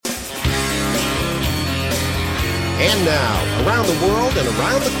And now, around the world and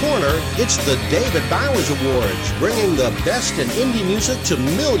around the corner, it's the David Bowers Awards, bringing the best in indie music to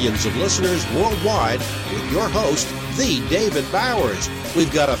millions of listeners worldwide with your host, the David Bowers.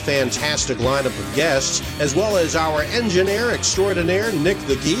 We've got a fantastic lineup of guests, as well as our engineer extraordinaire, Nick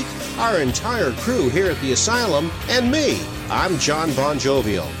the Geek, our entire crew here at the Asylum, and me. I'm John Bon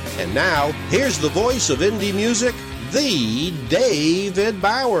Jovial. And now, here's the voice of indie music, the David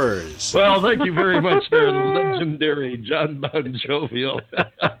Bowers. Well, thank you very much there, legendary John Bon Jovial.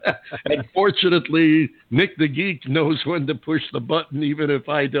 And fortunately, Nick the Geek knows when to push the button, even if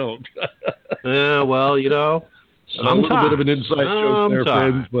I don't. Well, you know, a little bit of an inside joke there,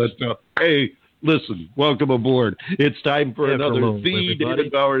 friends. But hey, listen, welcome aboard. It's time for another David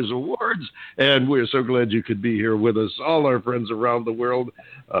Bowers Awards, and we're so glad you could be here with us, all our friends around the world.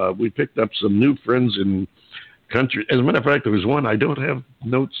 We picked up some new friends in country. As a matter of fact, there was one, I don't have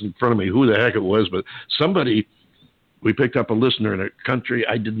notes in front of me who the heck it was, but we picked up a listener in a country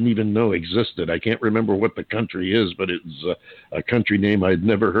I didn't even know existed. I can't remember what the country is, but it's a country name I'd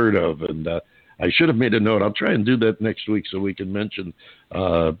never heard of, and I should have made a note. I'll try and do that next week so we can mention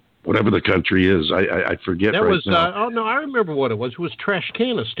whatever the country is. I forget that right was, now. Oh, no, I remember what it was. It was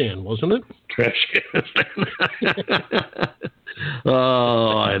Trashcanistan, wasn't it? Trashcanistan.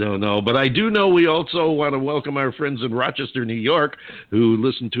 Oh, I don't know. But I do know we also want to welcome our friends in Rochester, New York, who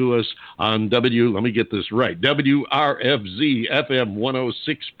listen to us on let me get this right, WRFZ FM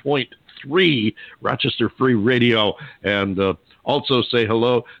 106.3, Rochester Free Radio. And also say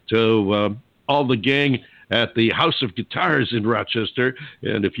hello to all the gang at the House of Guitars in Rochester.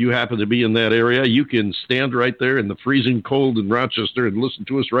 And if you happen to be in that area, you can stand right there in the freezing cold in Rochester and listen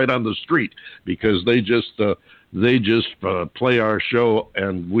to us right on the street, because they just play our show,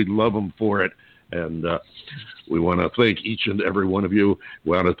 and we love them for it. And we want to thank each and every one of you.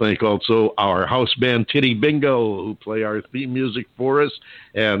 We want to thank also our house band, Titty Bingo, who play our theme music for us,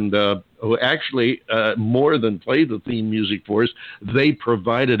 and who actually, more than play the theme music for us, they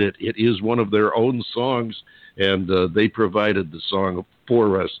provided it. It is one of their own songs, and they provided the song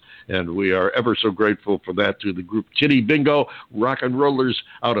for us, and we are ever so grateful for that to the group Titty Bingo, rock and rollers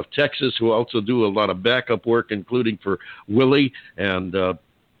out of Texas, who also do a lot of backup work, including for Willie, and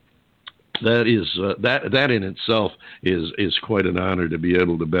that in itself is quite an honor to be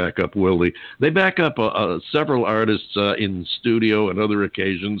able to back up Willie. They back up several artists in studio and other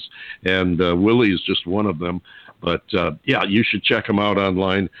occasions, and Willie is just one of them. But yeah, you should check them out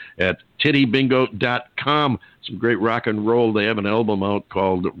online at tittybingo.com. Some great rock and roll. They have an album out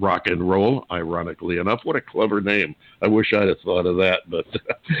called Rock and Roll, ironically enough. What a clever name. I wish I'd have thought of that. But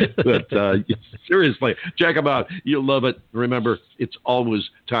seriously, check them out. You'll love it. Remember, it's always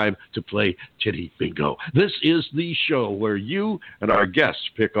time to play Titty Bingo. This is the show where you and our guests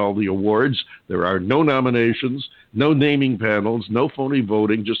pick all the awards. There are no nominations, no naming panels, no phony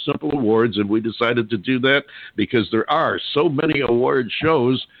voting, just simple awards. And we decided to do that because there are so many award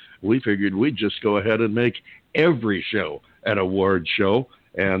shows. We figured we'd just go ahead and make every show an award show.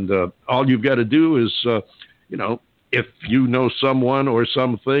 And all you've got to do is, if you know someone or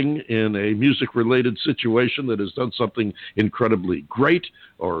something in a music-related situation that has done something incredibly great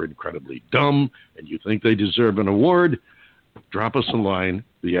or incredibly dumb, and you think they deserve an award, drop us a line.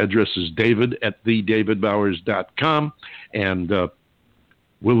 The address is david@TheDavidBowers.com, and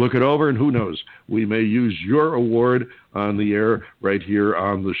we'll look it over, and who knows, we may use your award on the air right here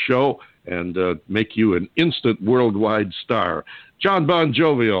on the show and make you an instant worldwide star. John Bon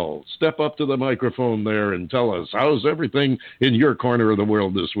Jovial, step up to the microphone there and tell us, how's everything in your corner of the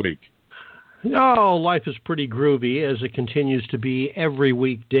world this week? Oh, life is pretty groovy, as it continues to be every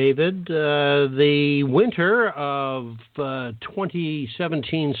week, David. The winter of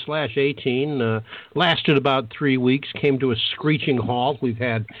 2017/18 lasted about 3 weeks, came to a screeching halt. We've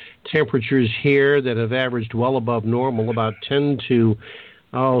had temperatures here that have averaged well above normal, about 10 to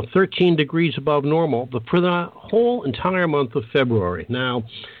 13 degrees above normal, but for the whole entire month of February. Now,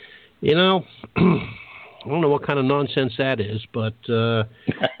 I don't know what kind of nonsense that is, but come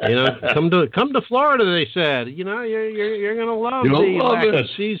to Florida, they said. You're going to love the lack of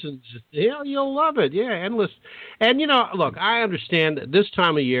seasons. Yeah, you'll love it. Yeah, endless. And look, I understand that this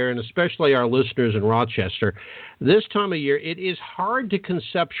time of year, and especially our listeners in Rochester, this time of year, it is hard to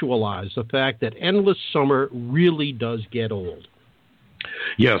conceptualize the fact that endless summer really does get old.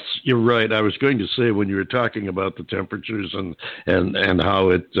 Yes, you're right. I was going to say, when you were talking about the temperatures and how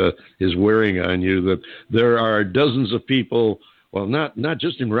it is wearing on you, that there are dozens of people, well, not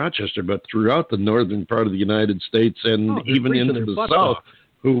just in Rochester, but throughout the northern part of the United States and even into the south,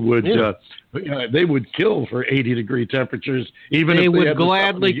 who would they would kill for 80-degree temperatures, even they if they would had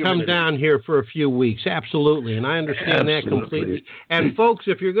gladly come down here for a few weeks. Absolutely, and I understand that completely. And folks,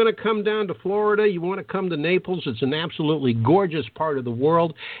 if you're going to come down to Florida, you want to come to Naples. It's an absolutely gorgeous part of the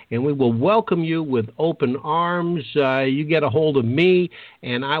world, and we will welcome you with open arms. You get a hold of me,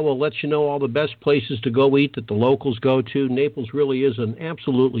 and I will let you know all the best places to go eat that the locals go to. Naples really is an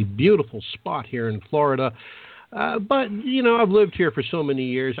absolutely beautiful spot here in Florida. But, you know, I've lived here for so many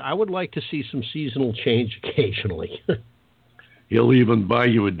years. I would like to see some seasonal change occasionally. He'll even buy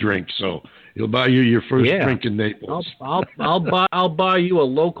you a drink, so he'll buy you your first drink in Naples. I'll buy you a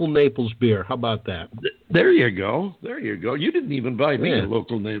local Naples beer. How about that? There you go. There you go. You didn't even buy me a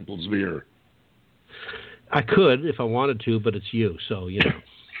local Naples beer. I could if I wanted to, but it's you, so, you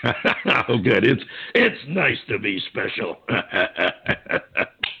know. Oh, good. It's nice to be special.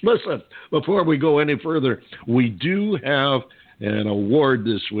 Listen, before we go any further, we do have an award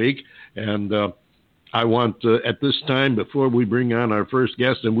this week, and I want at this time, before we bring on our first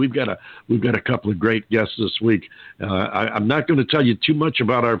guest, and we've got a couple of great guests this week. I'm not going to tell you too much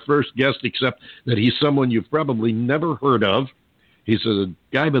about our first guest, except that he's someone you've probably never heard of. He's a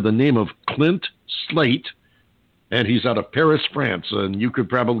guy by the name of Clint Slate. And he's out of Paris, France, and you could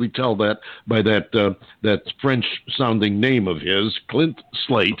probably tell that by that French-sounding name of his, Clint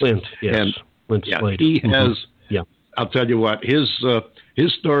Slate. Clint, yes. And Clint Slate. He has. Yeah. I'll tell you what. His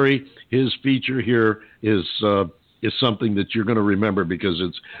story, his feature here is something that you're going to remember because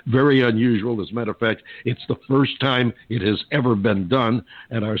it's very unusual. As a matter of fact, it's the first time it has ever been done.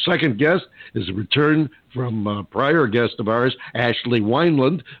 And our second guest is a return from a prior guest of ours, Ashley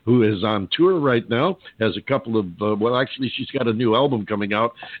Wineland, who is on tour right now, has a couple of, actually she's got a new album coming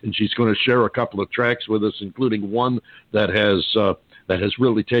out, and she's going to share a couple of tracks with us, including one that has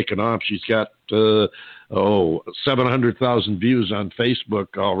really taken off. She's got 700,000 views on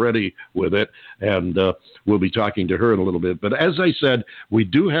Facebook already with it, and we'll be talking to her in a little bit. But as I said, we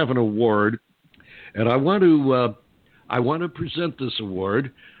do have an award, and I want to present this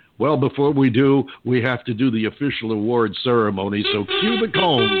award. Well, before we do, we have to do the official award ceremony, so cue the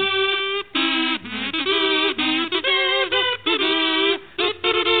combs.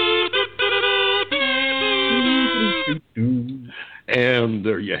 And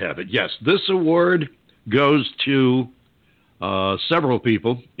there you have it. Yes, this award goes to several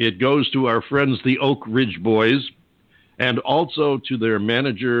people. It goes to our friends, the Oak Ridge Boys, and also to their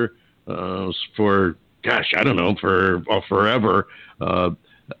manager for forever,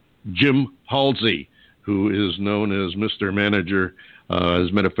 Jim Halsey, who is known as Mr. Manager. As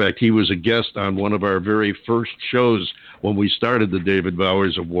a matter of fact, he was a guest on one of our very first shows when we started the David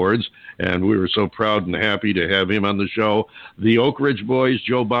Bowers Awards, and we were so proud and happy to have him on the show. The Oak Ridge Boys,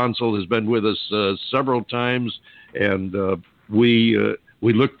 Joe Bonsall, has been with us several times, and we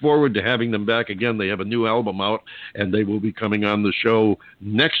look forward to having them back again. They have a new album out, and they will be coming on the show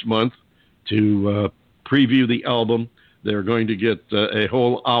next month to preview the album. They're going to get a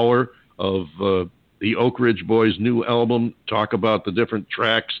whole hour of the Oak Ridge Boys' new album, talk about the different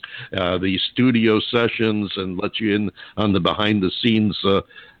tracks, the studio sessions, and let you in on the behind the scenes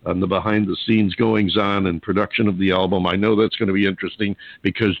goings on and production of the album. I know that's going to be interesting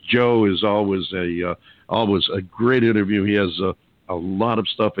because Joe is always a great interview. He has a lot of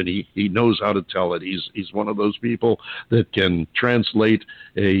stuff, and he knows how to tell it. He's one of those people that can translate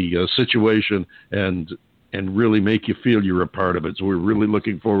a situation and really make you feel you're a part of it. So we're really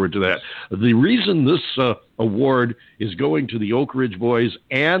looking forward to that. The reason this award is going to the Oak Ridge Boys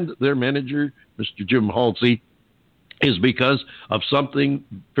and their manager, Mr. Jim Halsey, is because of something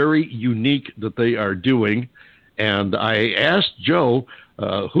very unique that they are doing. And I asked Joe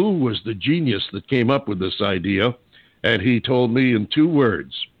who was the genius that came up with this idea, and he told me in 2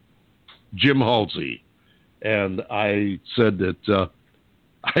 words, Jim Halsey. And I said that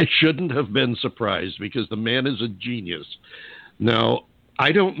I shouldn't have been surprised because the man is a genius. Now,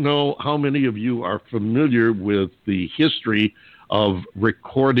 I don't know how many of you are familiar with the history of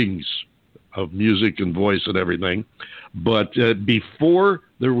recordings of music and voice and everything, but before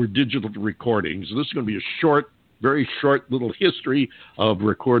there were digital recordings, this is going to be a very short little history of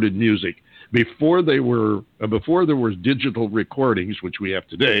recorded music. Before there were digital recordings, which we have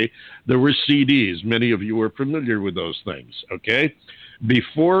today, there were CDs. Many of you are familiar with those things, okay?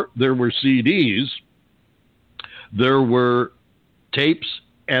 Before there were CDs, there were tapes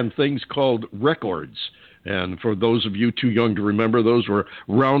and things called records. And for those of you too young to remember, those were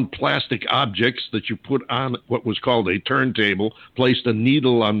round plastic objects that you put on what was called a turntable, placed a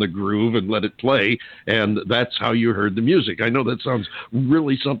needle on the groove and let it play, and that's how you heard the music. I know that sounds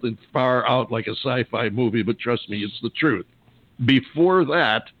really something far out like a sci-fi movie, but trust me, it's the truth. before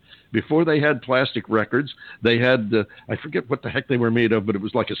that, before they had plastic records, they had, I forget what the heck they were made of, but it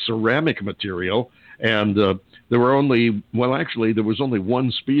was like a ceramic material. And there were only, well, actually, there was only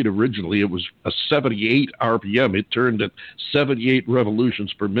one speed originally. It was a 78 RPM. It turned at 78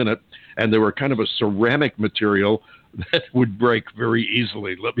 revolutions per minute. And they were kind of a ceramic material that would break very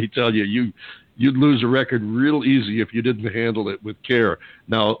easily. Let me tell you, you'd lose a record real easy if you didn't handle it with care.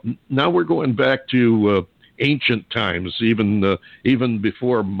 Now we're going back to ancient times, even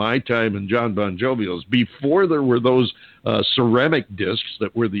before my time and John Bon Jovial's. Before there were those ceramic discs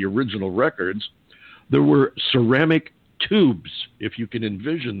that were the original records, there were ceramic tubes, if you can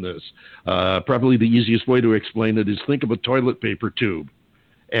envision this. Probably the easiest way to explain it is think of a toilet paper tube.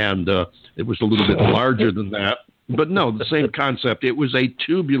 And it was a little bit larger than that. But no, the same concept. It was a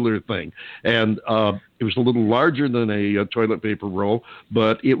tubular thing. And it was a little larger than a toilet paper roll,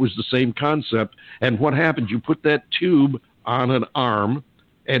 but it was the same concept. And what happened, you put that tube on an arm,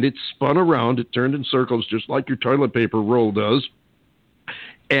 and it spun around. It turned in circles just like your toilet paper roll does.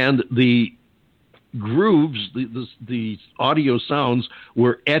 And the grooves, the audio sounds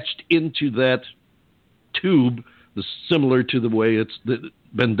were etched into that tube, similar to the way it's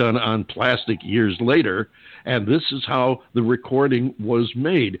been done on plastic years later. And this is how the recording was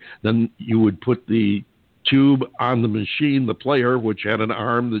made. Then you would put the tube on the machine, the player, which had an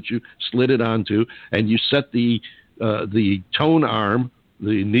arm that you slid it onto, and you set the tone arm,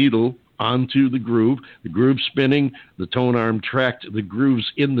 the needle, onto the groove spinning, the tone arm tracked the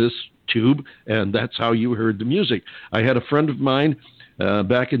grooves in this tube, and that's how you heard the music. I had a friend of mine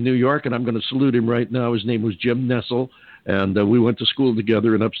back in New York, and I'm going to salute him right now. His name was Jim Nessel, and we went to school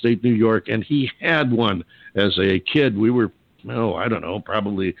together in upstate New York, and he had one as a kid. We were, I don't know,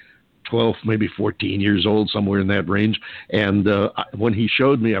 probably 12, maybe 14 years old, somewhere in that range. And when he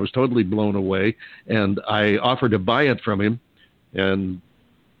showed me, I was totally blown away, and I offered to buy it from him. And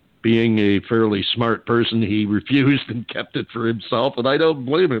being a fairly smart person, he refused and kept it for himself. And I don't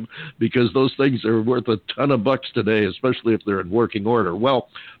blame him, because those things are worth a ton of bucks today, especially if they're in working order. Well,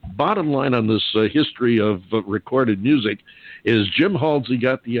 bottom line on this history of recorded music is Jim Halsey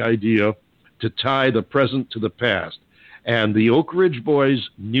got the idea to tie the present to the past. And the Oak Ridge Boys'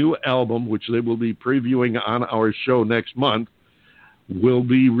 new album, which they will be previewing on our show next month, will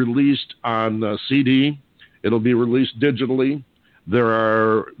be released on CD. It'll be released digitally.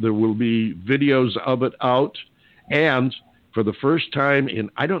 There will be videos of it out, and for the first time in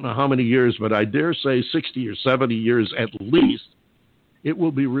I don't know how many years, but I dare say 60 or 70 years at least, it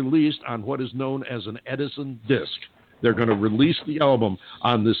will be released on what is known as an Edison disc. They're going to release the album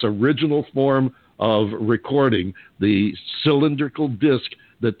on this original form of recording, the cylindrical disc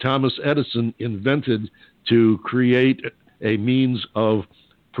that Thomas Edison invented to create a means of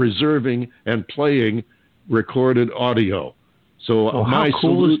preserving and playing recorded audio. So how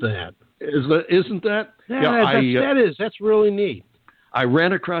cool is that? Isn't that? That's really neat. I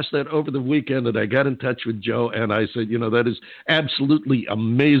ran across that over the weekend, and I got in touch with Joe, and I said, that is absolutely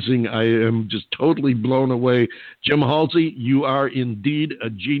amazing. I am just totally blown away. Jim Halsey, you are indeed a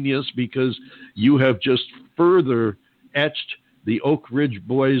genius, because you have just further etched the Oak Ridge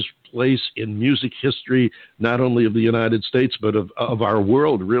Boys' place in music history, not only of the United States, but of our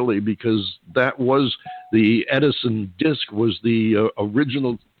world, really, because that was the Edison disc, was the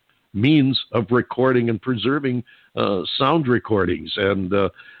original means of recording and preserving sound recordings. And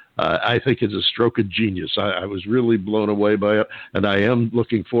I think it's a stroke of genius. I was really blown away by it, and I am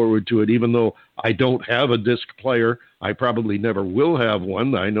looking forward to it. Even though I don't have a disc player, I probably never will have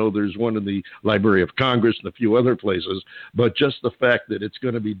one. I know there's one in the Library of Congress and a few other places, but just the fact that it's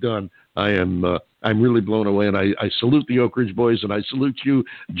going to be done, I'm really blown away, and I salute the Oak Ridge Boys, and I salute you,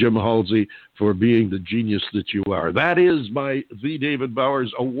 Jim Halsey, for being the genius that you are. That is my The David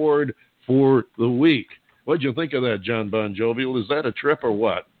Bowers Award for the week. What'd you think of that, John Bon Jovial? Is that a trip or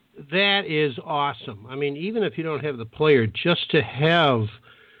what? That is awesome. I mean, even if you don't have the player, just to have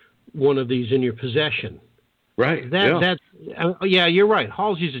one of these in your possession. Right. Yeah, you're right.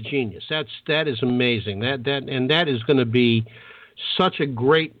 Halsey's a genius. That is amazing. That is going to be such a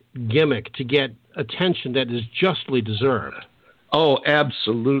great gimmick to get attention that is justly deserved. Oh,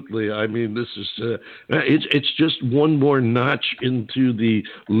 absolutely. I mean, this is it's just one more notch into the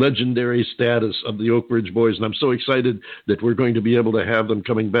legendary status of the Oak Ridge Boys, and I'm so excited that we're going to be able to have them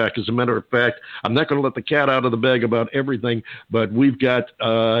coming back. As a matter of fact, I'm not going to let the cat out of the bag about everything, but we've got,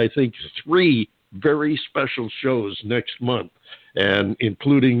 I think, 3 very special shows next month. and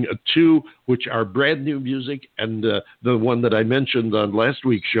including two which are brand new music, and the one that I mentioned on last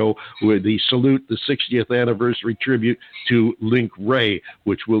week's show, with the Salute, the 60th anniversary tribute to Link Ray,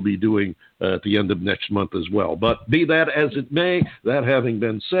 which we'll be doing at the end of next month as well. But be that as it may, that having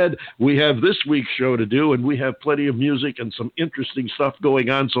been said, we have this week's show to do, and we have plenty of music and some interesting stuff going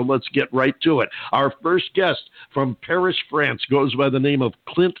on, so let's get right to it. Our first guest from Paris, France, goes by the name of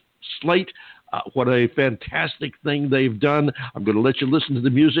Clint Slate. What a fantastic thing they've done. I'm going to let you listen to the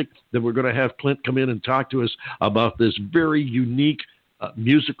music, then we're going to have Clint come in and talk to us about this very unique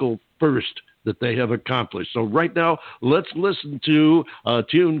musical first that they have accomplished. So right now, let's listen to a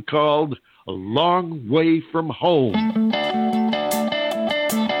tune called A Long Way From Home.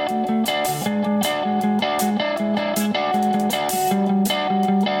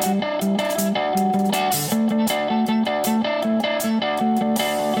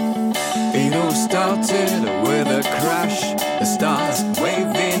 It all started with a crash, the stars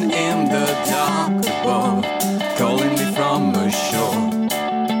waving in the dark above, calling me from the shore.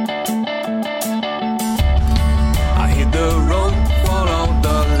 I hit the road, followed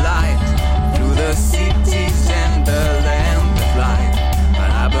the light, through the cities and the land of light,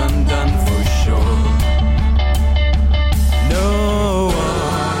 an abandon for sure. No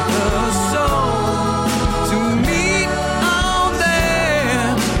other soul to meet out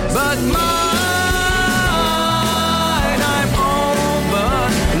there but mine. I'm over,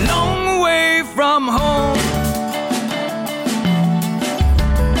 long way from home.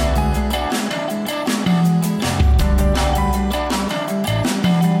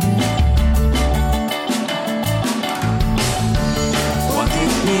 What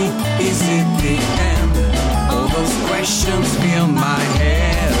is me? Is it the end? All those questions fill my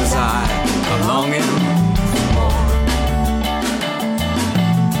head as I am longing for more.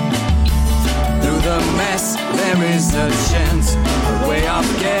 Through the mess, there is a chance, a way of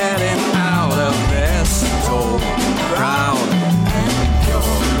getting out of this so proud and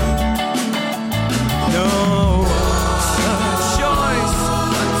pure. No other choice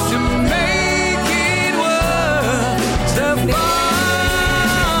but to make it worth the fight.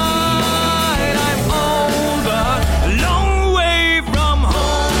 I'm over, long way from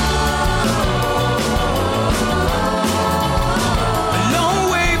home. A long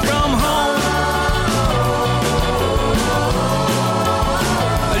way from home.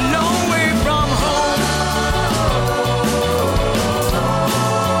 A long way from home.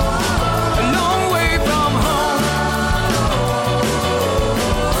 A long way from home.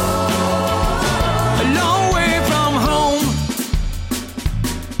 A long way from home.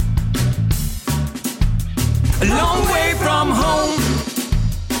 A long way from home.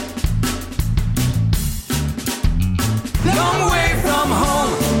 Long way from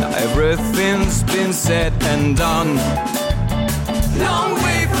home. Now everything's been said and done. Long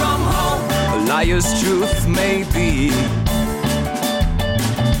way from home. A liar's truth may be.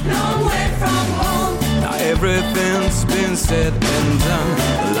 Long way from home. Now everything's been said and done.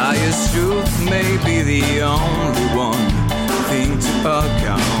 A liar's truth may be the only one thing to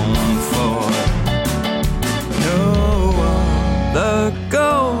account for. No other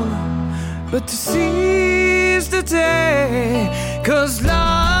goal but to seize the day, 'cause life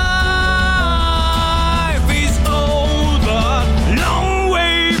is over, long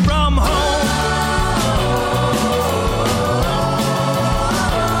way from home.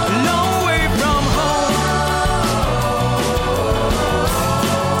 Long way from home.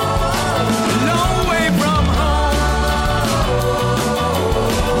 Long way from home.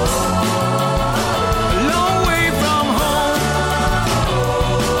 Long way from home.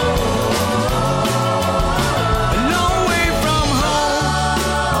 Long way from home.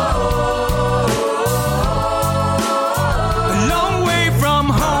 Long way from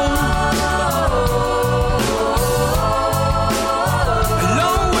home.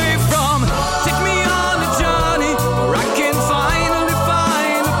 Long way from. Take me on a journey where I can finally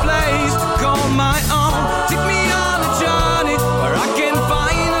find a place to call my own. Take me on a journey where I can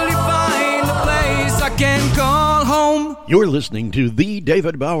finally find a place I can call home. You're listening to the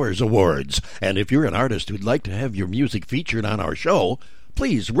David Bowers Awards, and if you're an artist who'd like to have your music featured on our show,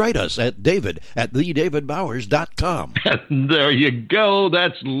 please write us at david@TheDavidBowers.com. And there you go.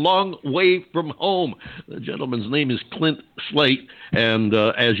 That's Long Way From Home. The gentleman's name is Clint Slate, and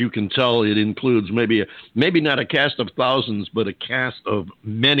as you can tell, it includes maybe not a cast of thousands, but a cast of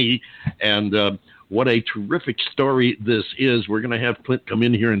many. And what a terrific story this is. We're going to have Clint come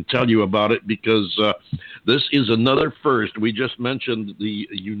in here and tell you about it, because this is another first. We just mentioned the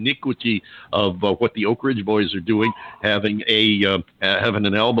uniquity of what the Oak Ridge Boys are doing, having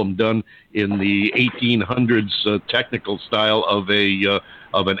an album done in the 1800s technical style of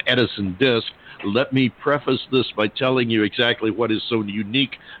an Edison disc. Let me preface this by telling you exactly what is so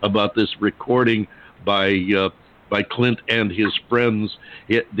unique about this recording by Clint and his friends.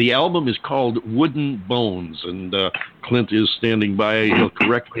 The album is called Wooden Bones, and Clint is standing by. He'll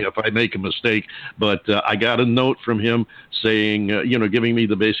correct me if I make a mistake, but I got a note from him saying, giving me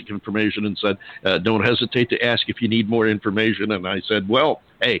the basic information, and said, don't hesitate to ask if you need more information. And I said, well,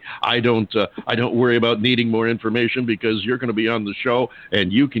 hey, I don't worry about needing more information, because you're going to be on the show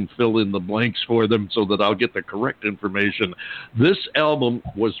and you can fill in the blanks for them so that I'll get the correct information. This album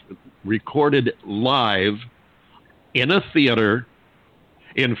was recorded live in a theater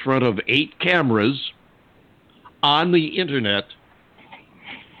in front of 8 cameras on the internet,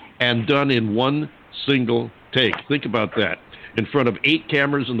 and done in one single take. Think about that. In front of 8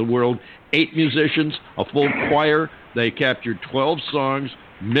 cameras in the world, 8 musicians, a full choir. They captured 12 songs,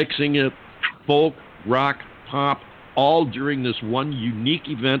 mixing it folk, rock, pop, all during this one unique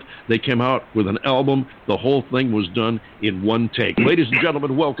event. They came out with an album. The whole thing was done in one take. Ladies and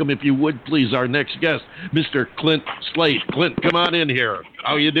gentlemen, welcome, if you would, please, our next guest, Mr. Clint Slate. Clint, come on in here.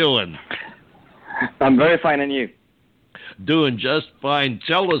 How you doing? I'm very fine, and you? Doing just fine.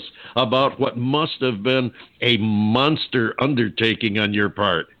 Tell us about what must have been a monster undertaking on your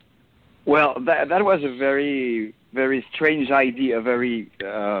part. Well, that was a very, very strange idea,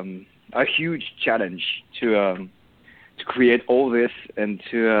 a huge challenge to create all this, and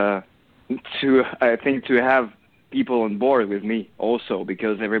to I think to have people on board with me also,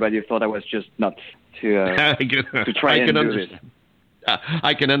 because everybody thought I was just nuts to try and do this.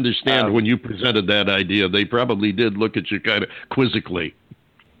 I can understand when you presented that idea. They probably did look at you kind of quizzically.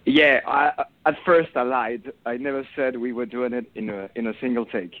 Yeah, at first I lied. I never said we were doing it in a single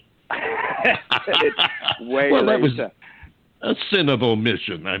take. Way well, later. That was a sin of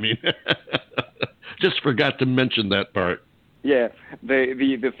omission. I mean, just forgot to mention that part. Yeah,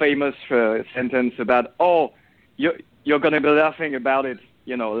 the famous sentence about, you're going to be laughing about it,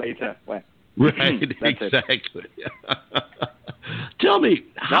 later. Well, right, exactly. Tell me,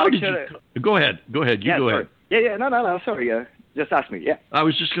 how did you... Go ahead. You go ahead. Yeah. No. Sorry. Just ask me. Yeah. I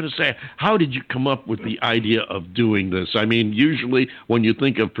was just going to say, how did you come up with the idea of doing this? I mean, usually when you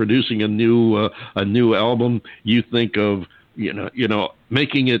think of producing a new album, you think of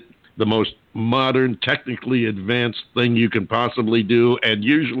making it the most modern, technically advanced thing you can possibly do. And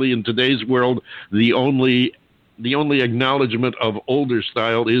usually in today's world, the only acknowledgement of older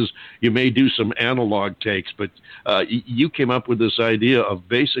style is you may do some analog takes, but you came up with this idea of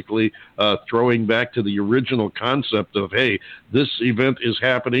basically throwing back to the original concept of, hey, this event is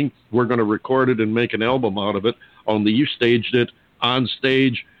happening, we're going to record it and make an album out of it, only you staged it on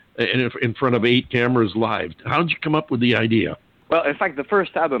stage in front of 8 cameras live. How did you come up with the idea? Well, in fact, the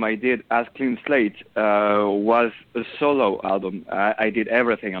first album I did as Clint Slate was a solo album. I did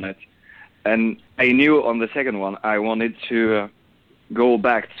everything on it. And I knew on the second one I wanted to go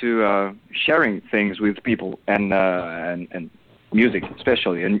back to sharing things with people and music,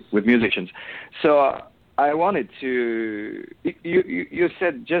 especially, and with musicians. So I wanted to... You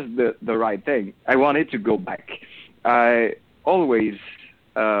said just the right thing. I wanted to go back. I always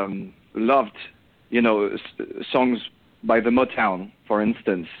loved, songs by the Motown, for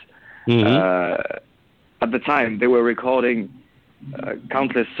instance. Mm-hmm. At the time, they were recording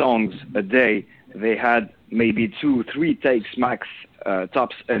countless songs a day. They had maybe 2-3 takes max,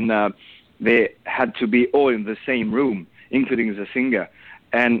 tops, and they had to be all in the same room, including the singer.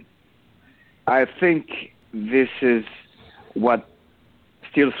 And I think this is what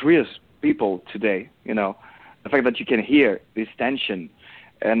still thrills people today, the fact that you can hear this tension.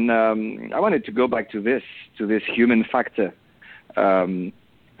 And I wanted to go back to this human factor,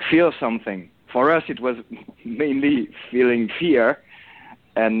 feel something. For us, it was mainly feeling fear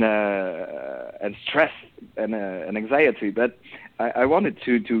and stress and anxiety. But I wanted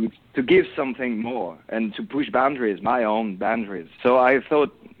to give something more and to push boundaries, my own boundaries. So I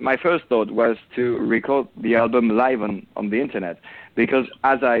thought, my first thought was to record the album live on the internet, because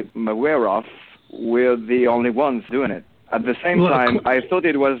as I'm aware of, we're the only ones doing it. At the same time, I thought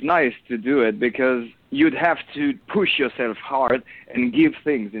it was nice to do it because you'd have to push yourself hard and give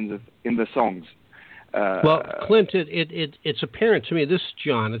things in the songs. Well, Clint, it's apparent to me. This is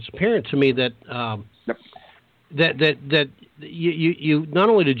John. It's apparent to me that that you not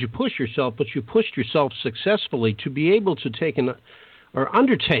only did you push yourself, but you pushed yourself successfully to be able to take or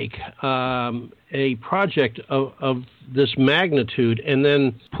undertake a project of this magnitude, and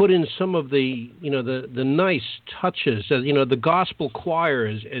then put in some of the the nice touches, the gospel choir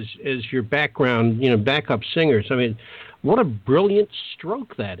as your background, backup singers. I mean, what a brilliant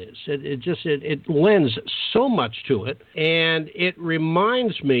stroke that is. It lends so much to it, and it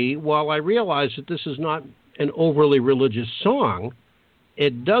reminds me, while I realize that this is not an overly religious song,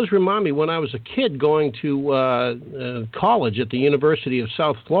 it does remind me when I was a kid going to college at the University of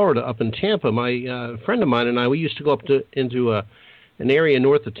South Florida up in Tampa. My friend of mine and I, we used to go up into an area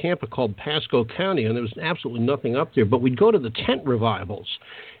north of Tampa called Pasco County, and there was absolutely nothing up there. But we'd go to the tent revivals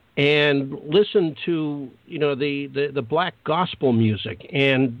and listen to the black gospel music.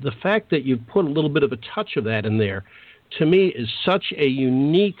 And the fact that you've put a little bit of a touch of that in there, to me, is such a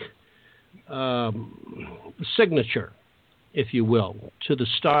unique signature, if you will, to the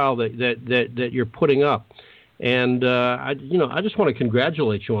style that you're putting up. And I just want to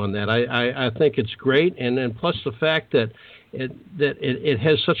congratulate you on that. I think it's great, and then plus the fact that it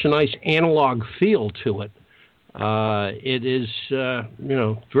has such a nice analog feel to it. It is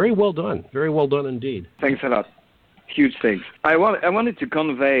very well done, indeed. Thanks a lot. Huge thanks. I wanted to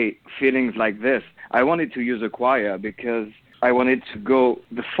convey feelings like this. I wanted to use a choir because I wanted to go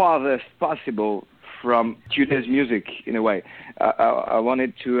the farthest possible from today's music, in a way. I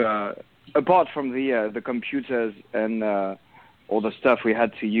wanted to, apart from the computers and all the stuff we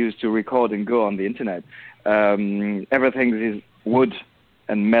had to use to record and go on the internet, everything is wood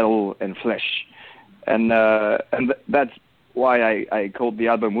and metal and flesh. And that's why I called the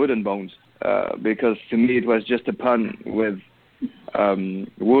album Wood and Bones, because to me it was just a pun with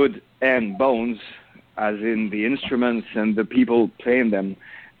wood and bones, as in the instruments and the people playing them,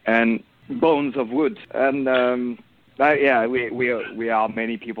 and bones of wood. And we are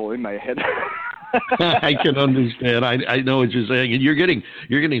many people in my head. I can understand. I know what you're saying, and you're getting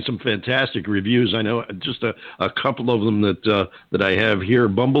some fantastic reviews. I know just a couple of them that I have here.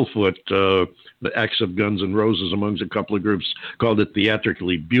 Bumblefoot, the ex of Guns N' Roses, amongst a couple of groups, called it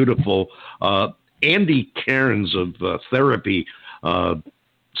theatrically beautiful. Andy Cairns of Therapy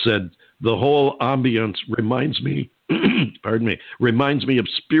said the whole ambience reminds me of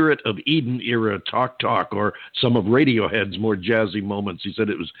Spirit of Eden era Talk, or some of Radiohead's more jazzy moments. He said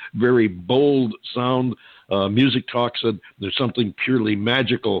it was very bold sound. Music Talk said there's something purely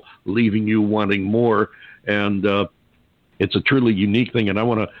magical, leaving you wanting more. And it's a truly unique thing. And I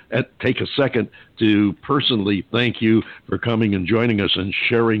want to take a second to personally thank you for coming and joining us and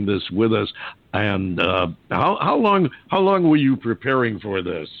sharing this with us. And how long were you preparing for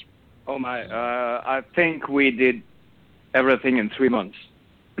this? Oh my! I think we did everything in 3 months.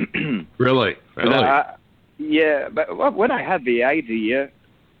 Really? Yeah, but when I had the idea,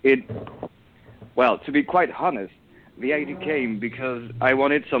 to be quite honest, the idea came because I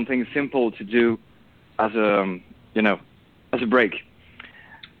wanted something simple to do as a break.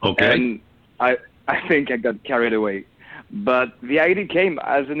 Okay. And I think I got carried away. But the idea came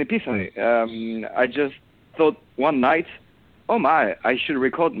as an epiphany. I just thought one night, oh my, I should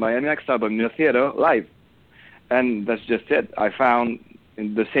record my next album in a theater live. And that's just it. I found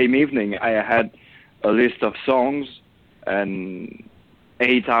in the same evening I had a list of songs, and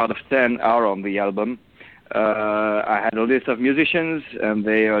 8 out of 10 are on the album. I had a list of musicians, and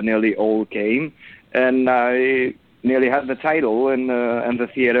they nearly all came. And I nearly had the title and the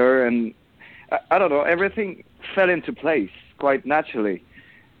theater, and I don't know, everything fell into place quite naturally.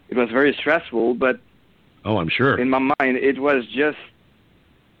 It was very stressful, but oh, I'm sure. In my mind, it was just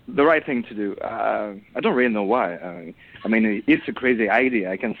the right thing to do. I don't really know why. I mean, it's a crazy idea.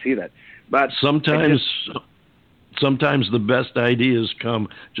 I can see that. But sometimes the best ideas come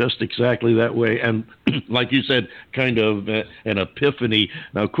just exactly that way. And like you said, kind of an epiphany.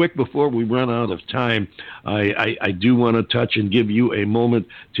 Now, quick before we run out of time, I do want to touch and give you a moment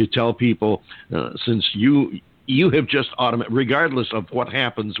to tell people, since you have just regardless of what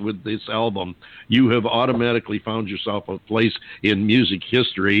happens with this album, you have automatically found yourself a place in music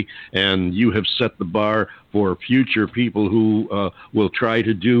history, and you have set the bar for future people who will try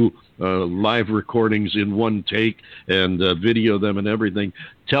to do live recordings in one take and video them and everything.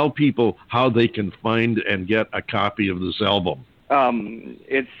 Tell people how they can find and get a copy of this album.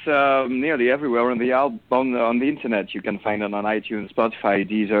 It's nearly everywhere on the internet. You can find it on iTunes, Spotify,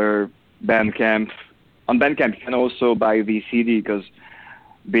 Deezer, Bandcamp. On Bandcamp, you can also buy the CD, because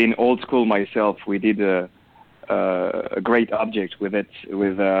being old school myself, we did a great object with it,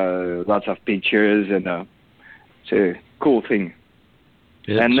 with lots of pictures, and it's a cool thing.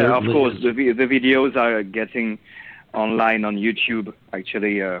 And of course, the videos are getting online on YouTube,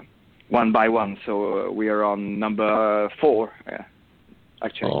 actually, one by one. So we are on number 4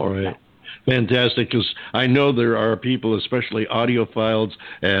 actually. All right. Fantastic, because I know there are people, especially audiophiles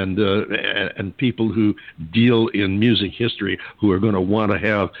and people who deal in music history, who are going to want to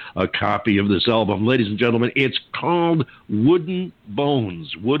have a copy of this album. Ladies and gentlemen, it's called Wooden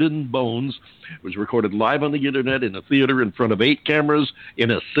Bones. Wooden Bones. It was recorded live on the internet in a theater in front of 8 cameras in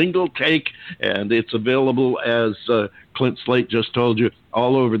a single take, and it's available, as Clint Slate just told you,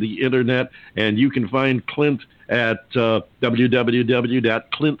 all over the internet. And you can find Clint at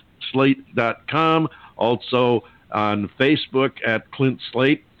www.clintslate.com, also on Facebook at Clint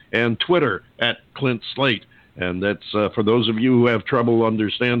Slate, and Twitter at Clint Slate. And that's for those of you who have trouble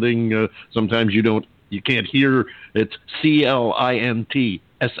understanding. Sometimes you can't hear. It's CLINTSLATE.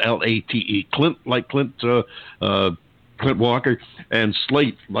 Clint, like Clint Walker, and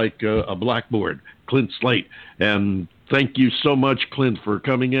Slate, like a blackboard. Clint Slate. And thank you so much, Clint, for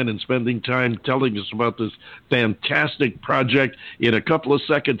coming in and spending time telling us about this fantastic project. In a couple of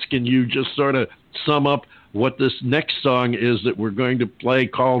seconds, can you just sort of sum up what this next song is that we're going to play,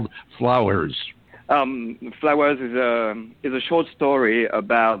 called Flowers? Flowers is a short story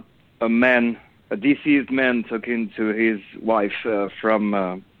about a deceased man talking to his wife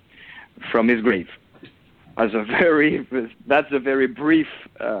from his grave. That's a very brief.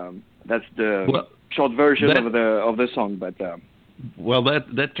 That's the short version of the song, but well,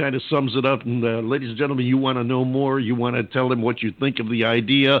 that kind of sums it up. And ladies and gentlemen, you want to know more, you want to tell him what you think of the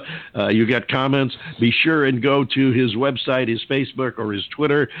idea, you got comments, be sure and go to his website, his Facebook, or his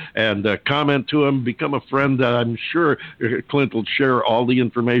Twitter, and comment to him, become a friend. I'm sure Clint will share all the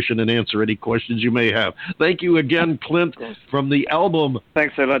information and answer any questions you may have. Thank you again, Clint, from the album.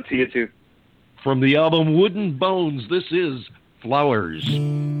 Thanks a lot to you too. From the album Wooden Bones, this is Flowers.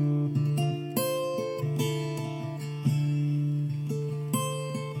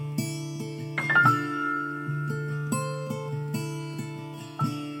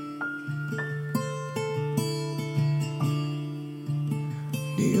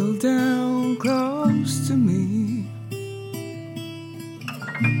 Kneel down close to me.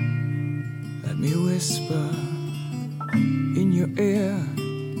 Let me whisper in your ear.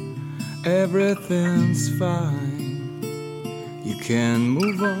 Everything's fine. You can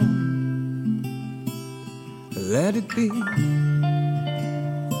move on. Let it be.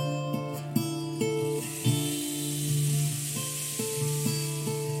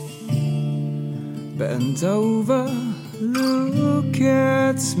 Bend over, look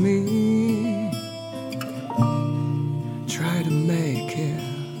at me. Try to make it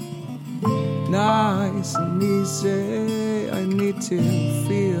nice and easy. I need to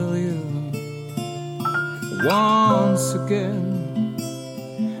feel you once again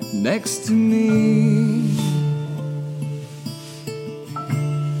next to me.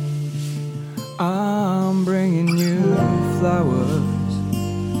 I'm bringing you flowers,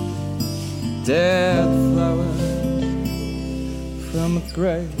 dead flowers from a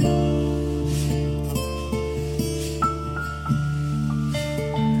grave.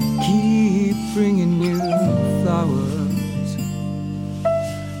 Keep bringing you flowers,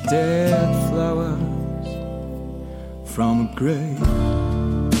 dead flowers from a grave.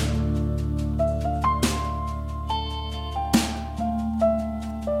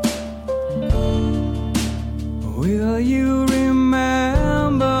 Will you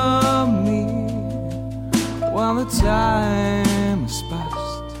remember me while the time has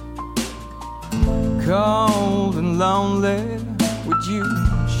passed? Cold and lonely, would you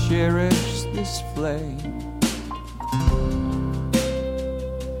cherish this flame?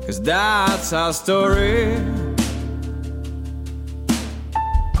 'Cause that's our story.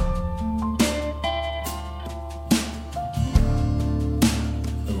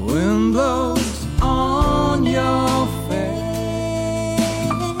 The wind blows on your face,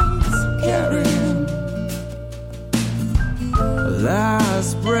 carrying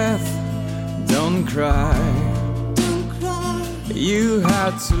last breath. Don't cry. You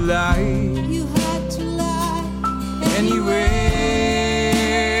had to lie. Anyway.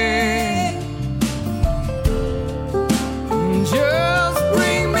 Just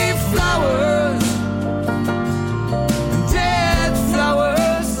bring me flowers, dead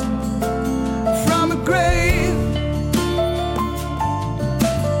flowers from a grave.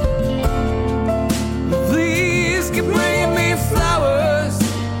 Please keep bringing me flowers,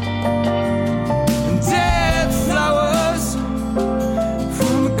 dead flowers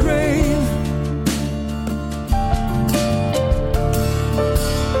from a grave.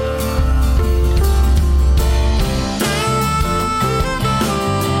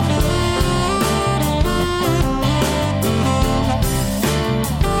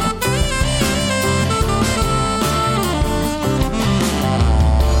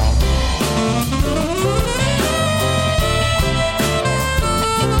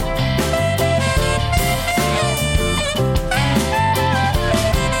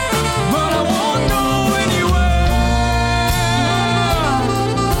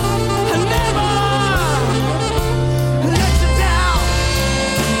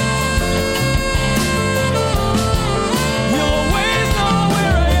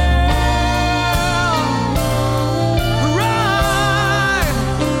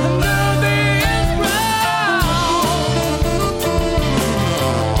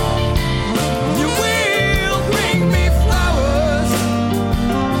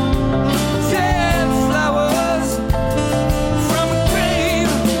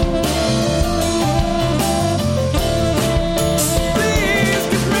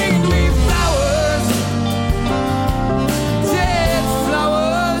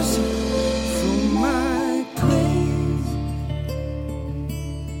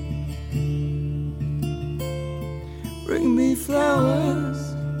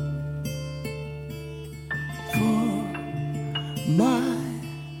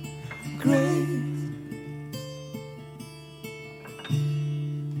 grave.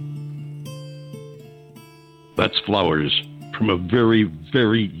 That's Flowers from a very,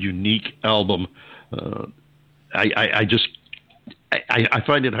 very unique album. I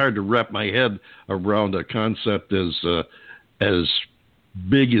find it hard to wrap my head around a concept as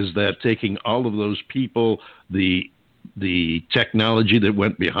big as that, taking all of those people, the technology that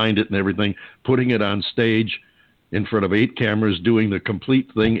went behind it and everything, putting it on stage in front of 8 cameras, doing the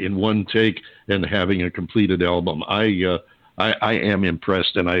complete thing in one take, and having a completed album. I am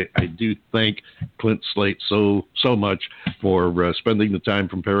impressed, and I do thank Clint Slate so much for spending the time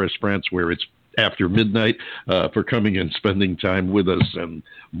from Paris, France, where it's after midnight, for coming and spending time with us. And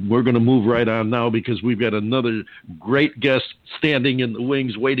we're going to move right on now because we've got another great guest standing in the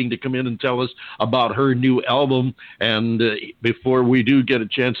wings waiting to come in and tell us about her new album. And before we do get a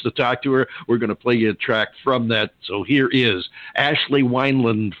chance to talk to her, we're going to play you a track from that. So here is Ashley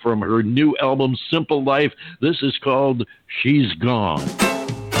Wineland from her new album, Simple Life. This is called She's Gone.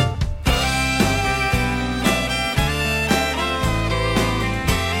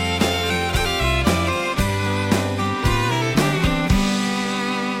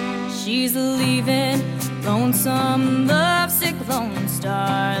 She's leaving, lonesome, lovesick, lone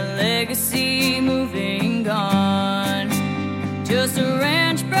star, legacy moving on. Just a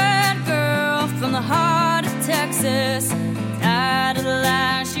ranch-bred girl from the heart of Texas, tired of the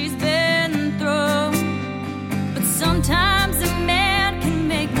lies she's been through. But sometimes a man can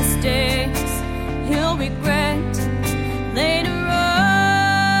make mistakes he'll regret later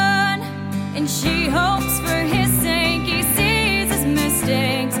on. And she hopes for his sake he sees his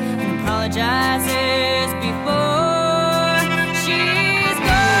mistakes, apologizes before she's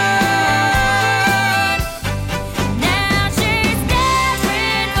gone. Now she's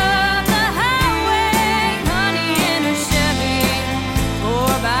staring up the highway, honey in her Chevy,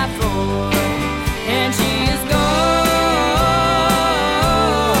 4x4.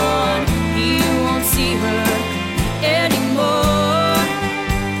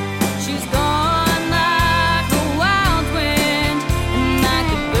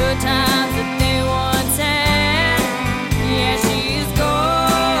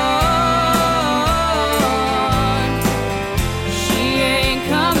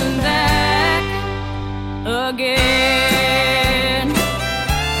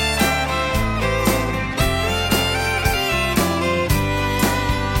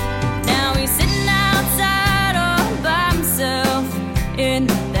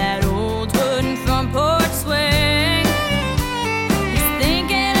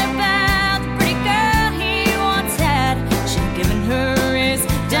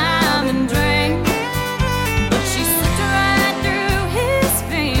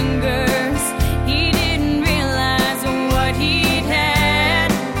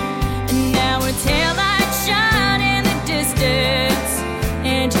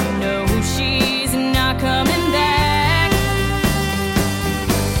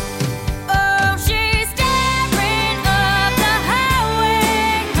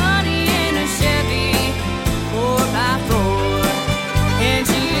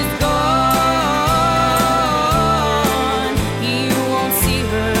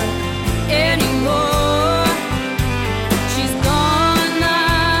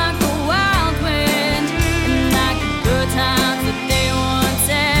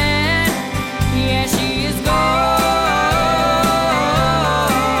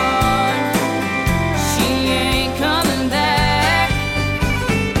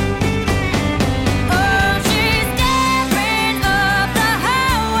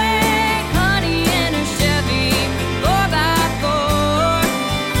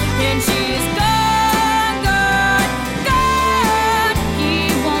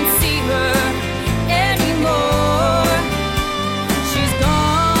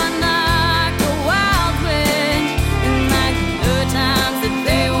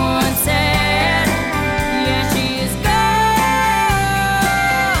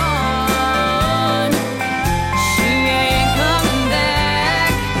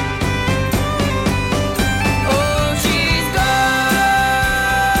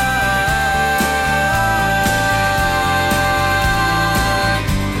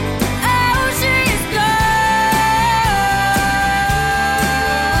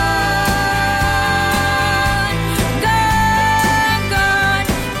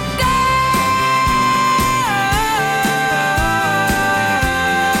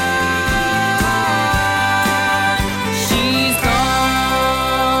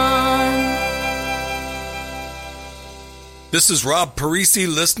 This is Rob Parisi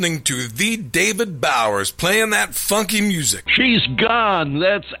listening to The David Bowers, playing that funky music. She's gone.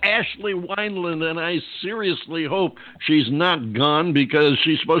 That's Ashley Wineland, and I seriously hope she's not gone because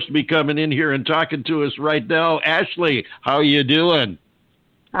she's supposed to be coming in here and talking to us right now. Ashley, how are you doing?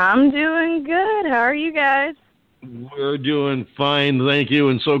 I'm doing good. How are you guys? We're doing fine, thank you,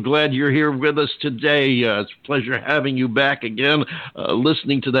 and so glad you're here with us today. It's a pleasure having you back again.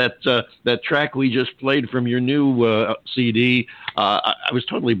 Listening to that track we just played from your new CD, I was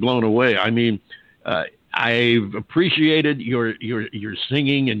totally blown away. I mean, I've appreciated your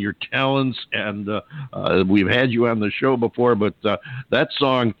singing and your talents, and we've had you on the show before, but that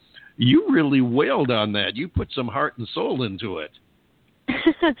song, you really wailed on that. You put some heart and soul into it.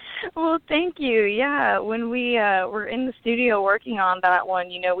 Well, thank you. Yeah, when we were in the studio working on that one,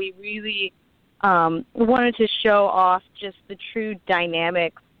 we really wanted to show off just the true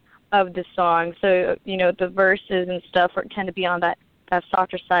dynamics of the song. So, the verses and stuff tend to be on that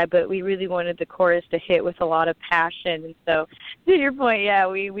softer side, but we really wanted the chorus to hit with a lot of passion. And so, to your point, yeah,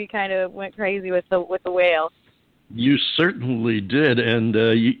 we kind of went crazy with the wail. You certainly did, and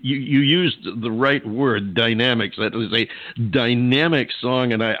you used the right word, dynamics. That is a dynamic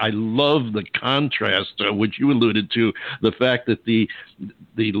song, and I love the contrast, which you alluded to, the fact that the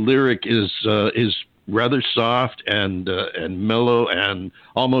lyric is rather soft and mellow and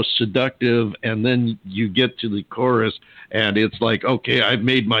almost seductive, and then you get to the chorus, and it's like, okay, I've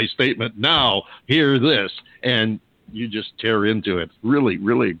made my statement, now hear this, and you just tear into it. Really,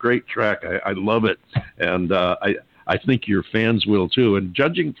 really a great track. I love it, and I think your fans will too. And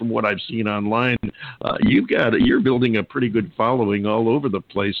judging from what I've seen online, you're building a pretty good following all over the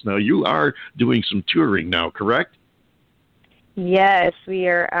place now. You are doing some touring now, correct? Yes, we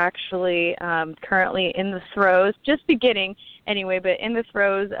are actually currently in the throes, just beginning anyway, but in the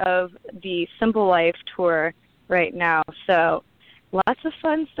throes of the Simple Life tour right now. So lots of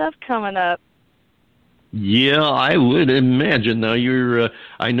fun stuff coming up. Yeah, I would imagine. Now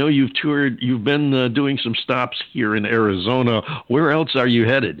I know you've toured. You've been doing some stops here in Arizona. Where else are you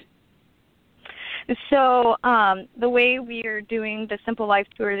headed? So the way we are doing the Simple Life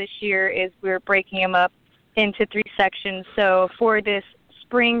tour this year is we're breaking them up into 3 sections. So for this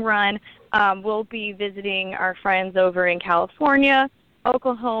spring run, we'll be visiting our friends over in California,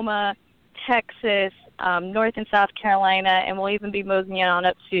 Oklahoma, Texas, North and South Carolina, and we'll even be moseying on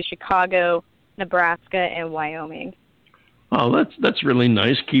up to Chicago, Nebraska, and Wyoming. Oh, that's really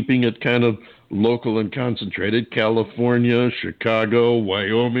nice, keeping it kind of local and concentrated. California, Chicago,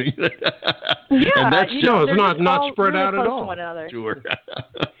 Wyoming. Yeah, and that's it's not spread really out at all. Sure.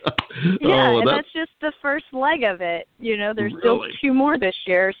 Yeah, and that's just the first leg of it. There's still 2 more this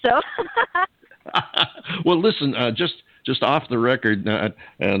year. So. Well, listen, just off the record,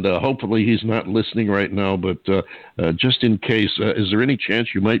 and hopefully he's not listening right now, but just in case, is there any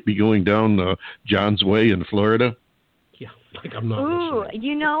chance you might be going down John's Way in Florida? Yeah, like I'm not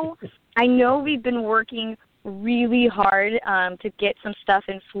listening. I know we've been working really hard to get some stuff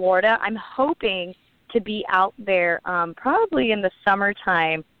in Florida. I'm hoping to be out there probably in the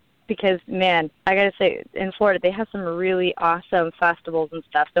summertime because, man, I got to say, in Florida, they have some really awesome festivals and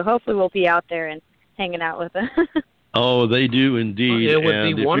stuff. So hopefully we'll be out there and hanging out with them. Oh, they do indeed. It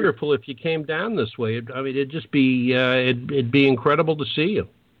would be wonderful if you came down this way. It'd just be it'd be incredible to see you.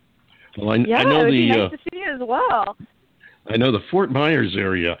 Well, I know it would be nice to see you as well. I know the Fort Myers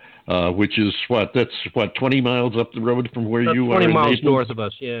area, which is 20 miles up the road from where you are. 20 miles Naples? North of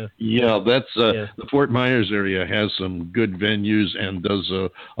us, yeah. Yeah, that's the Fort Myers area has some good venues and does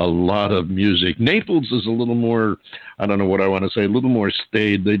a lot of music. Naples is a little more, I don't know what I want to say, a little more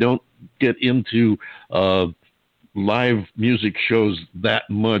staid. They don't get into live music shows that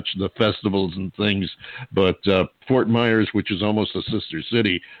much, the festivals and things, but Fort Myers, which is almost a sister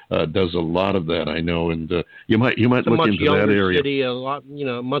city, does a lot of that, I know, and you might look into that area. City, a lot,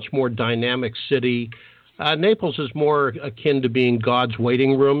 much more dynamic city. Naples is more akin to being God's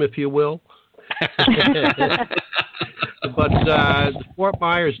waiting room, if you will. But Fort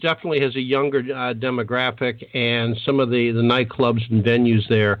Myers definitely has a younger demographic, and some of the nightclubs and venues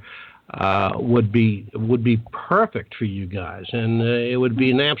there would be perfect for you guys, and it would be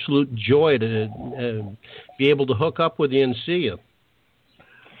an absolute joy to be able to hook up with you and see you.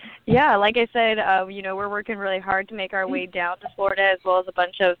 Yeah, like I said, we're working really hard to make our way down to Florida as well as a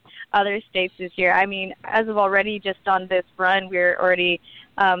bunch of other states this year. I mean, as of already, just on this run, we're already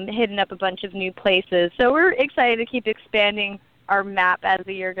hitting up a bunch of new places. So we're excited to keep expanding our map as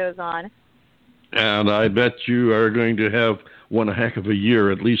the year goes on. And I bet you are going to have one heck of a year,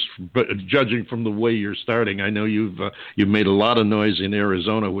 at least judging from the way you're starting. I know you've made a lot of noise in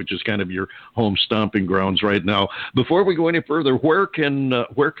Arizona, which is kind of your home stomping grounds right now. Before we go any further, where can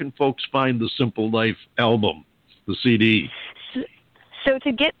folks find the Simple Life album, the CD? So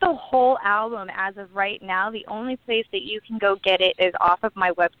to get the whole album as of right now, the only place that you can go get it is off of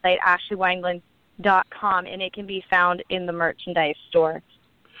my website, ashleywineland.com, and it can be found in the merchandise store.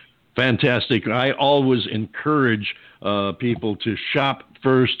 Fantastic. I always encourage people to shop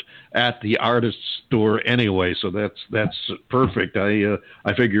first at the artist store anyway, so that's perfect. I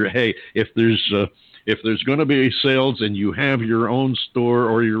figure, hey, if there's going to be sales and you have your own store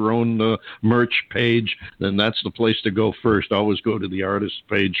or your own merch page, then that's the place to go first. Always go to the artist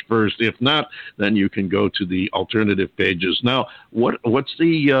page first. If not, then you can go to the alternative pages. Now, what's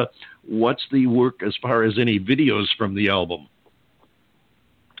the work as far as any videos from the album?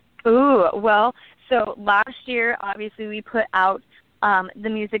 Ooh, well, so last year, obviously, we put out the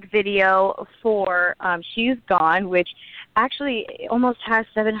music video for She's Gone, which actually almost has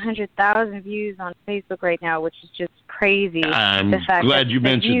 700,000 views on Facebook right now, which is just crazy. I'm glad you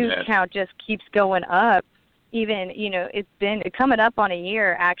mentioned that. The views count just keeps going up. Even, it's been coming up on a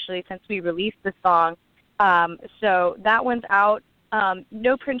year, actually, since we released the song. So that one's out.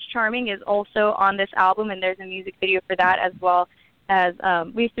 No Prince Charming is also on this album, and there's a music video for that as well. As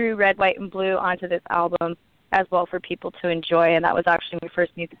we threw Red, White, and Blue onto this album as well for people to enjoy, and that was actually my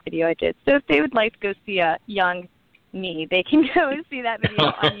first music video I did. So if they would like to go see a young me, they can go and see that video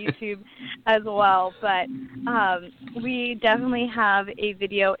on YouTube as well. But we definitely have a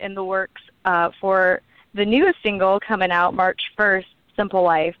video in the works for the newest single coming out March 1st, Simple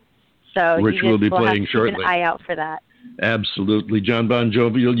Life. So which we'll be playing shortly. Keep an eye out for that. Absolutely. John Bon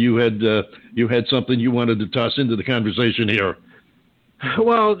Jovial, you had something you wanted to toss into the conversation here.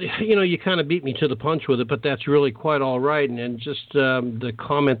 Well, you kind of beat me to the punch with it, but that's really quite all right. And just the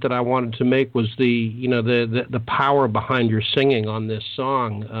comment that I wanted to make was the power behind your singing on this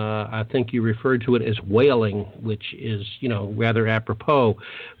song. I think you referred to it as wailing, which is rather apropos.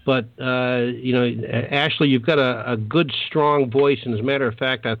 But Ashley, you've got a good, strong voice, and as a matter of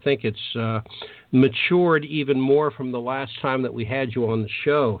fact, I think it's matured even more from the last time that we had you on the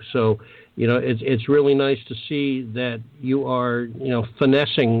show. So. It's really nice to see that you are,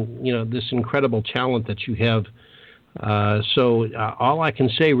 finessing, this incredible talent that you have. So all I can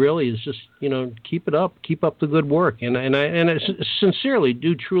say really is just, keep it up, keep up the good work. And I sincerely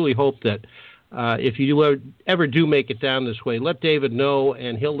do truly hope that if you ever do make it down this way, let David know,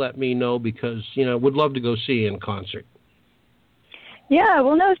 and he'll let me know, because, would love to go see you in concert. Yeah,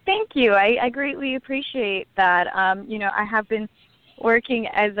 well, no, thank you. I greatly appreciate that. I have been working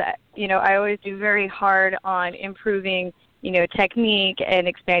as I always do very hard on improving, technique and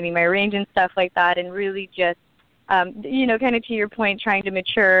expanding my range and stuff like that, and really just, kind of to your point, trying to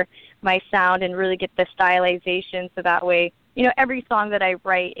mature my sound and really get the stylization so that way, every song that I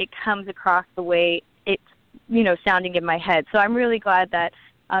write, it comes across the way it's, sounding in my head. So I'm really glad that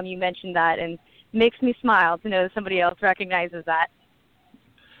you mentioned that, and makes me smile to know that somebody else recognizes that.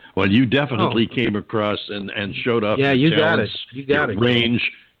 Well, you definitely came across and showed up. Yeah, you got it. You got it. Range,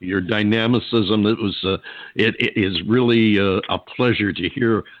 your dynamicism. It is really a pleasure to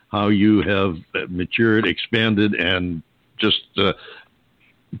hear how you have matured, expanded, and just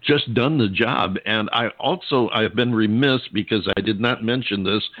done the job. And I've been remiss because I did not mention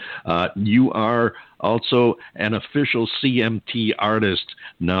this. You are also an official CMT artist.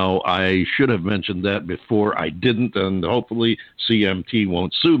 Now, I should have mentioned that before. I didn't, and hopefully CMT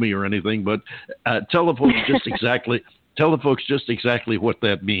won't sue me or anything. But tell the folks just exactly what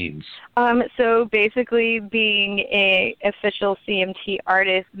that means. So basically, being a official CMT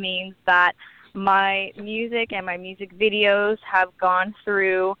artist means that my music and my music videos have gone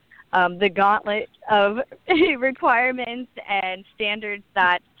through the gauntlet of requirements and standards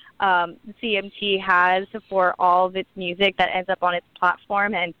that CMT has for all of its music that ends up on its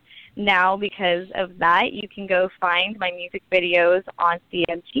platform. And now, because of that, you can go find my music videos on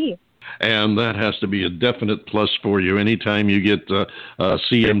CMT. And that has to be a definite plus for you. Anytime you get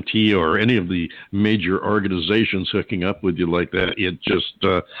CMT or any of the major organizations hooking up with you like that, it just,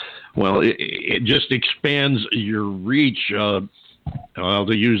 it just expands your reach. To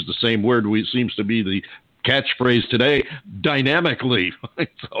use the same word, seems to be the catchphrase today, dynamically.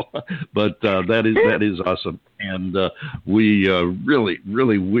 But that is awesome. And we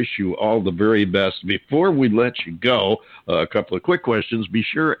really wish you all the very best. Before we let you go, a couple of quick questions. Be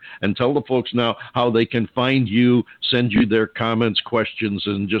sure and tell the folks now how they can find you, send you their comments, questions,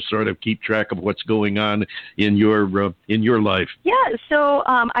 and just sort of keep track of what's going on in your life. Yeah, so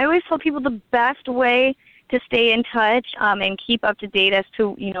I always tell people the best way to stay in touch and keep up to date as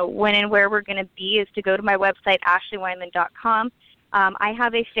to, when and where we're going to be is to go to my website, ashleywineland.com. I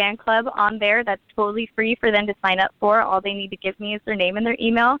have a fan club on there that's totally free for them to sign up for. All they need to give me is their name and their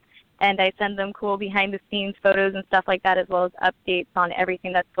email, and I send them cool behind-the-scenes photos and stuff like that, as well as updates on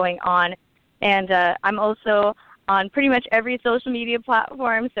everything that's going on. And I'm also on pretty much every social media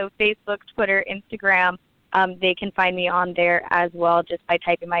platform, so Facebook, Twitter, Instagram. They can find me on there as well just by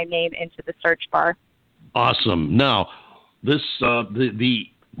typing my name into the search bar. Awesome. Now, this the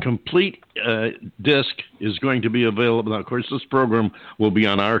complete disc is going to be available. Now, of course, this program will be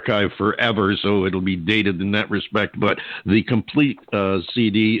on archive forever, so it'll be dated in that respect. But the complete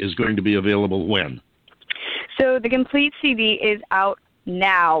CD is going to be available when? So the complete CD is out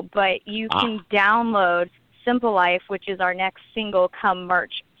now, but you can download Simple Life, which is our next single, come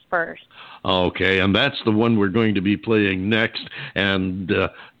March 1st. Okay, and that's the one we're going to be playing next. And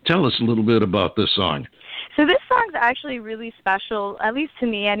tell us a little bit about this song. So this song's actually really special, at least to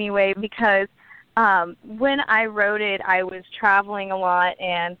me anyway, because when I wrote it, I was traveling a lot,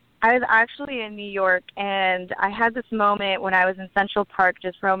 and I was actually in New York, and I had this moment when I was in Central Park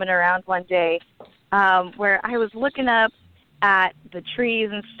just roaming around one day where I was looking up at the trees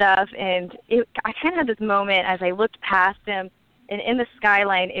and stuff, and I kind of had this moment as I looked past them, and in the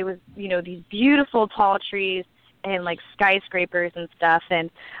skyline, it was, these beautiful tall trees and like skyscrapers and stuff. And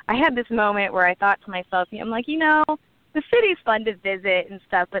I had this moment where I thought to myself, I'm like, the city's fun to visit and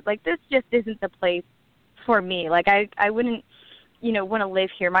stuff, but like this just isn't the place for me. Like I wouldn't, want to live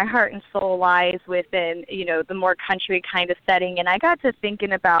here. My heart and soul lies within, the more country kind of setting. And I got to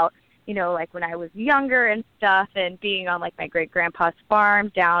thinking about, like when I was younger and stuff, and being on like my great grandpa's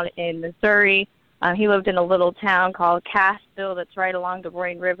farm down in Missouri. He lived in a little town called Cassville that's right along the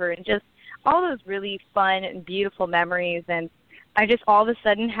Roaring River, and just all those really fun and beautiful memories. And I just all of a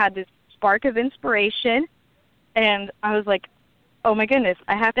sudden had this spark of inspiration, and I was like, oh my goodness,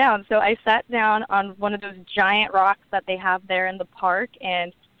 I have down. So I sat down on one of those giant rocks that they have there in the park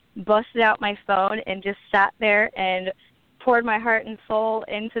and busted out my phone and just sat there and poured my heart and soul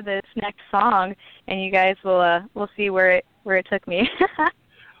into this next song. And you guys will see where it took me.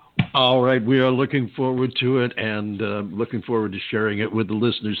 All right, we are looking forward to it and looking forward to sharing it with the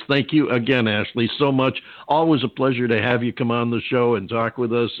listeners. Thank you again, Ashley, so much. Always a pleasure to have you come on the show and talk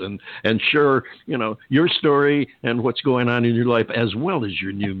with us and share, your story and what's going on in your life as well as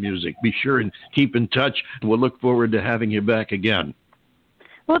your new music. Be sure and keep in touch. We'll look forward to having you back again.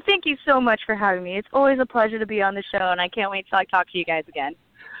 Well, thank you so much for having me. It's always a pleasure to be on the show, and I can't wait till I talk to you guys again.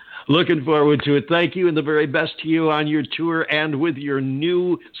 Looking forward to it. Thank you, and the very best to you on your tour and with your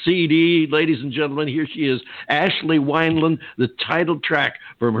new CD. Ladies and gentlemen, here she is, Ashley Wineland, the title track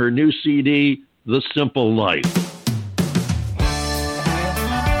from her new CD, The Simple Life.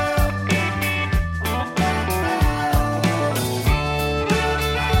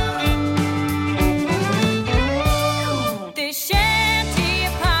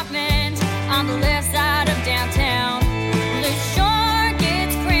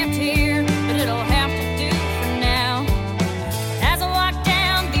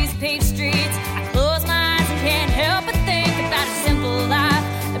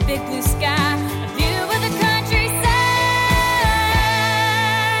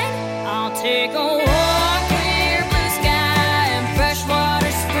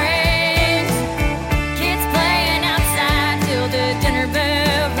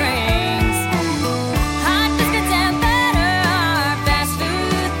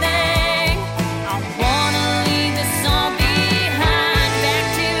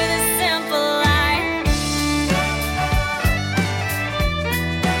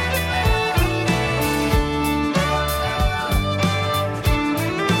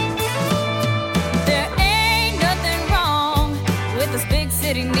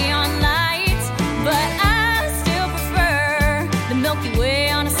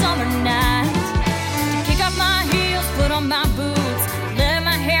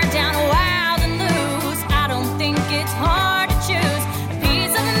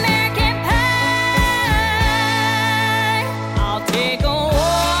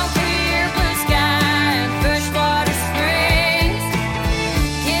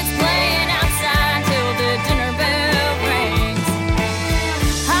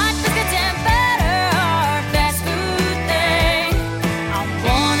 Hot biscuits and butter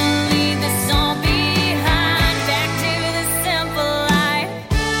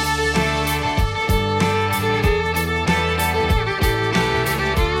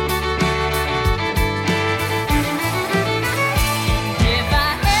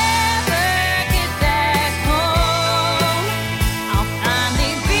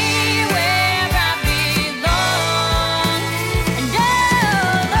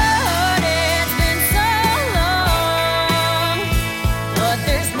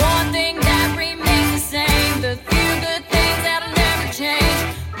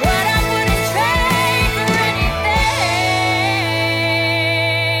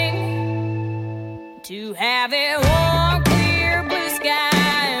to have it warm, clear blue sky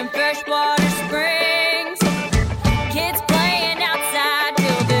and freshwater springs. Kids playing outside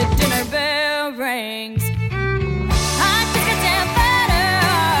till the dinner bell rings. Hot tickets and butter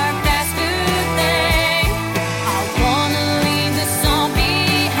are fast food thing. I wanna leave the song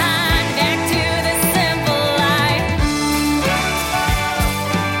behind, back to the simple life.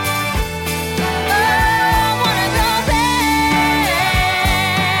 Oh, I wanna go back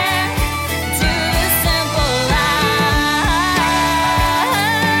to the simple life.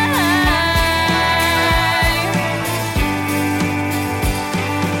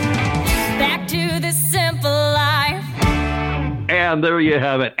 Back to the simple life. And there you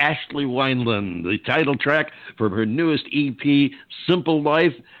have it, Ashley Wineland, the title track from her newest EP, Simple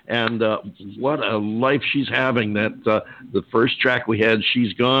Life. And what a life she's having. That the first track we had,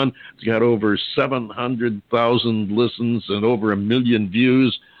 She's Gone, it's got over 700,000 listens and over 1 million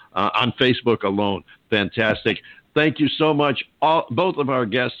views on Facebook alone. Fantastic. Thank you so much, both of our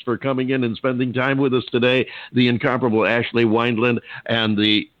guests, for coming in and spending time with us today. The incomparable Ashley Wineland and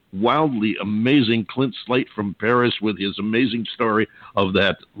the wildly amazing Clint Slate from Paris with his amazing story of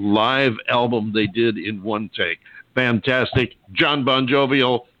that live album they did in one take. Fantastic. John Bon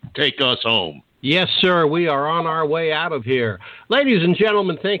Jovial, take us home. Yes, sir. We are on our way out of here. Ladies and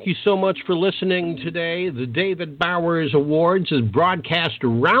gentlemen, thank you so much for listening today. The David Bowers Awards is broadcast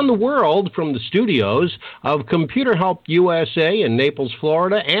around the world from the studios of Computer Help USA in Naples,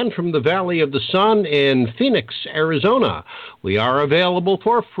 Florida, and from the Valley of the Sun in Phoenix, Arizona. We are available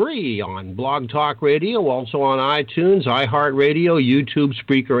for free on Blog Talk Radio, also on iTunes, iHeartRadio, YouTube,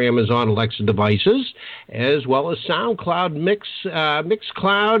 Spreaker, Amazon Alexa devices, as well as SoundCloud,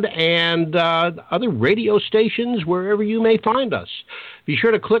 Mixcloud, and other radio stations wherever you may find us. Be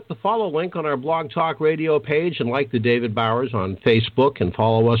sure to click the follow link on our Blog Talk Radio page and like the David Bowers on Facebook, and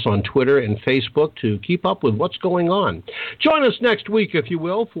follow us on Twitter and Facebook to keep up with what's going on. Join us next week, if you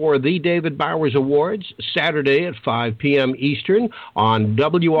will, for the David Bowers Awards, Saturday at 5 p.m. Eastern on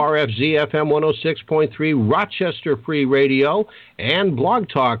WRFZ FM 106.3 Rochester Free Radio and Blog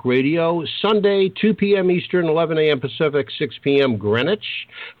Talk Radio, Sunday 2 p.m. Eastern, 11 a.m. Pacific, 6 p.m. Greenwich,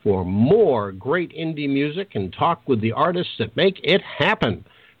 for more great indie music and talk with the artists that make it happen.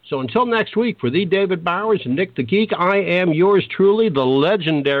 So until next week, for the David Bowers and Nick the Geek, I am yours truly, the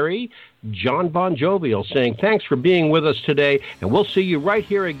legendary John Bon Jovial, saying thanks for being with us today, and we'll see you right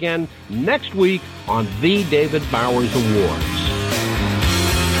here again next week on the David Bowers Awards.